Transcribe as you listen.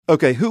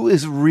Okay, who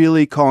is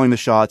really calling the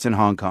shots in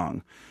Hong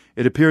Kong?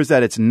 It appears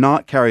that it's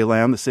not Carrie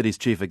Lam, the city's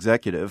chief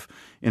executive.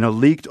 In a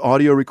leaked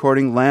audio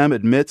recording, Lam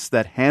admits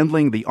that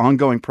handling the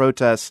ongoing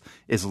protests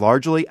is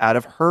largely out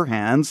of her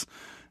hands,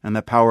 and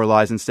that power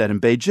lies instead in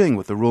Beijing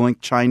with the ruling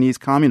Chinese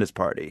Communist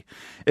Party.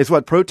 It's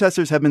what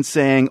protesters have been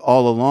saying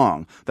all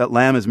along, that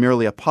Lam is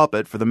merely a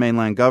puppet for the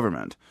mainland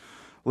government.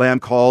 Lam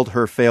called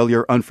her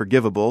failure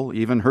unforgivable.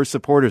 Even her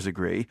supporters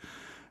agree.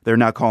 They're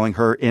now calling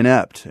her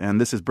inept, and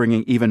this is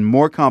bringing even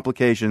more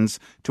complications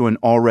to an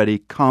already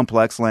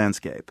complex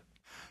landscape.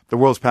 The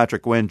World's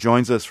Patrick Nguyen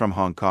joins us from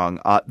Hong Kong.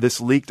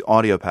 This leaked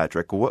audio,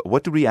 Patrick,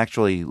 what did we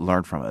actually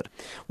learn from it?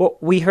 Well,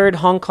 we heard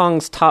Hong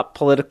Kong's top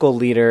political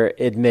leader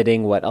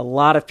admitting what a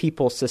lot of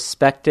people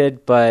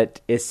suspected,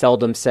 but is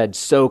seldom said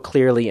so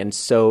clearly and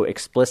so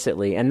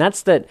explicitly. And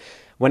that's that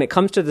when it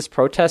comes to this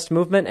protest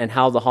movement and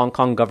how the Hong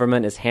Kong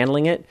government is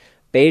handling it,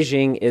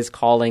 Beijing is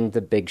calling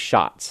the big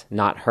shots,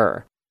 not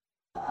her.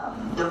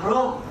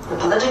 The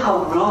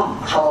political room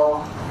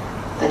for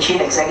the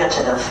chief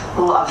executive,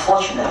 who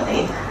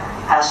unfortunately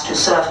has to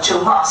serve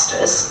two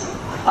masters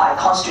by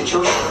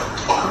constitution,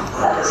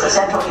 that is the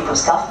Central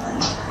People's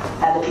Government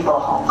and the people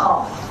of Hong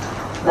Kong.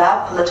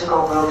 That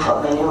political room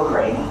for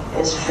maneuvering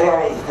is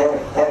very,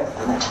 very, very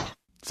limited.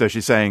 So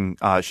she's saying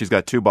she's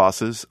got two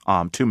bosses,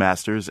 two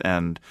masters,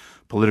 and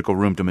political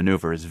room to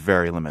maneuver is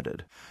very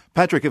limited.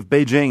 Patrick, if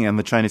Beijing and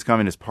the Chinese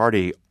Communist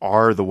Party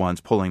are the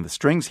ones pulling the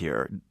strings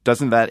here,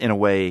 doesn't that in a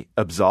way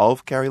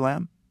absolve Carrie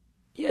Lam?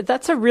 Yeah,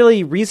 that's a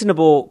really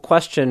reasonable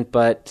question,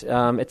 but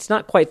it's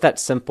not quite that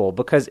simple,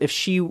 because if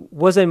she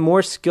was a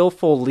more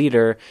skillful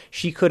leader,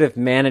 she could have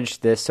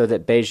managed this so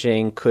that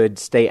Beijing could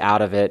stay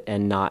out of it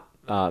and not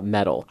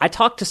meddle. I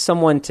talked to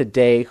someone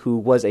today who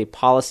was a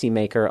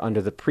policymaker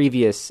under the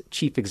previous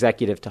chief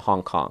executive to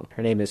Hong Kong.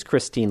 Her name is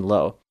Christine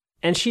Lo.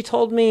 And she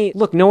told me,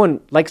 look, no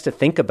one likes to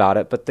think about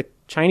it, but the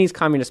Chinese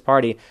Communist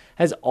Party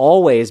has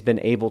always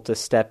been able to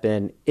step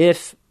in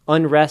if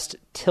unrest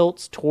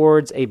tilts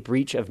towards a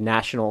breach of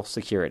national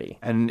security.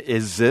 And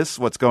is this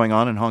what's going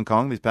on in Hong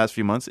Kong these past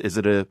few months? Is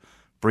it a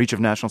breach of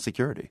national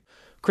security?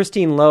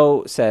 Christine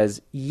Lo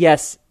says,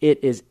 yes,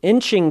 it is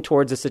inching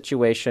towards a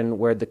situation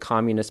where the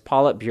Communist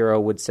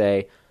Politburo would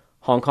say,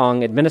 Hong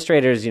Kong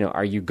administrators,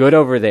 are you good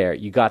over there?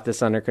 You got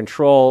this under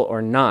control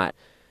or not?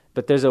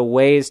 But there's a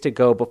ways to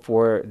go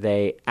before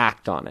they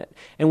act on it.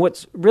 And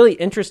what's really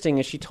interesting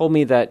is she told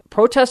me that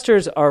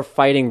protesters are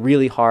fighting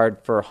really hard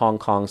for Hong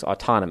Kong's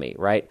autonomy,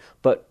 right?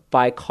 But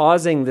by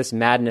causing this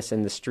madness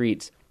in the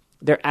streets,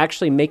 they're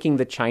actually making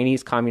the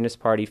Chinese Communist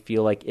Party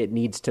feel like it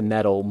needs to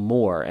meddle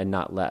more and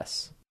not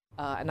less.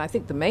 And I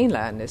think the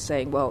mainland is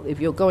saying, well, if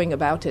you're going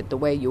about it the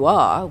way you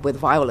are, with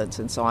violence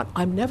and so on,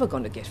 I'm never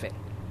going to give in.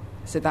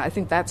 So I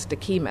think that's the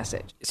key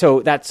message.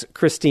 So that's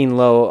Christine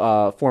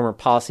Lo, former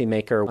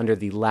policymaker under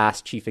the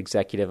last chief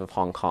executive of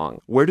Hong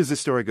Kong. Where does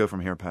this story go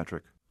from here,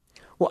 Patrick?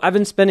 Well, I've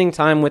been spending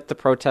time with the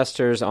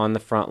protesters on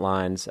the front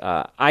lines.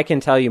 I can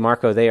tell you,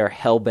 Marco, they are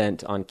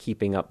hell-bent on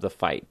keeping up the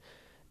fight.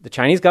 The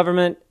Chinese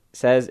government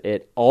says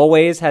it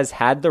always has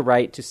had the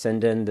right to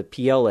send in the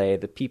PLA,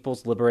 the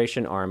People's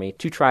Liberation Army,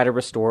 to try to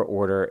restore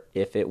order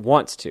if it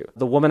wants to.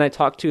 The woman I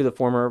talked to, the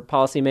former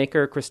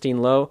policymaker,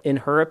 Christine Lo, in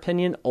her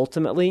opinion,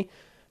 ultimately,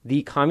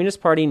 the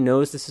Communist Party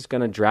knows this is going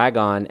to drag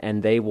on,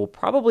 and they will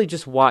probably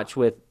just watch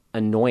with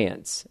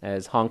annoyance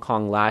as Hong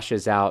Kong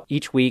lashes out.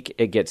 Each week,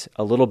 it gets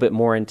a little bit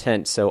more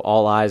intense, so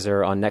all eyes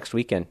are on next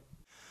weekend.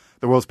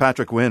 The World's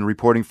Patrick Nguyen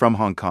reporting from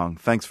Hong Kong.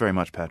 Thanks very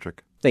much,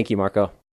 Patrick. Thank you, Marco.